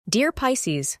Dear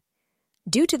Pisces,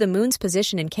 due to the moon's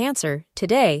position in Cancer,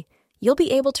 today, you'll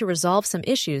be able to resolve some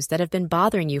issues that have been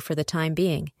bothering you for the time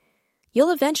being.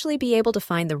 You'll eventually be able to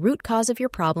find the root cause of your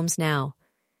problems now.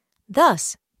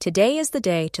 Thus, today is the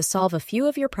day to solve a few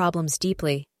of your problems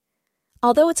deeply.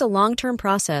 Although it's a long-term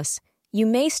process, you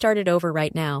may start it over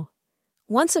right now.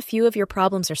 Once a few of your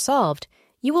problems are solved,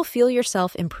 you will feel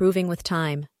yourself improving with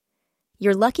time.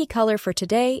 Your lucky color for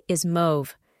today is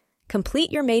mauve.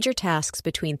 Complete your major tasks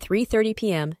between 3:30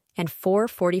 p.m. and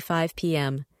 4:45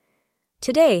 p.m.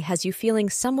 Today has you feeling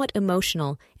somewhat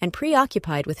emotional and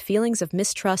preoccupied with feelings of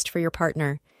mistrust for your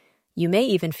partner. You may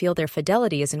even feel their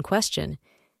fidelity is in question.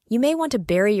 You may want to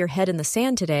bury your head in the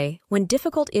sand today when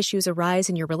difficult issues arise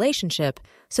in your relationship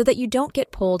so that you don't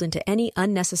get pulled into any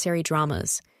unnecessary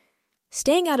dramas.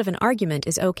 Staying out of an argument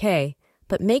is okay,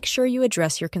 but make sure you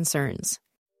address your concerns.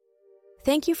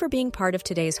 Thank you for being part of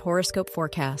today's horoscope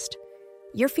forecast.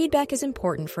 Your feedback is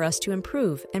important for us to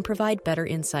improve and provide better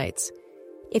insights.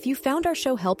 If you found our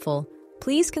show helpful,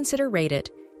 please consider rate it.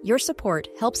 Your support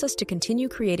helps us to continue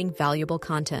creating valuable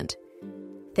content.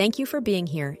 Thank you for being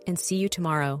here and see you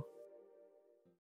tomorrow.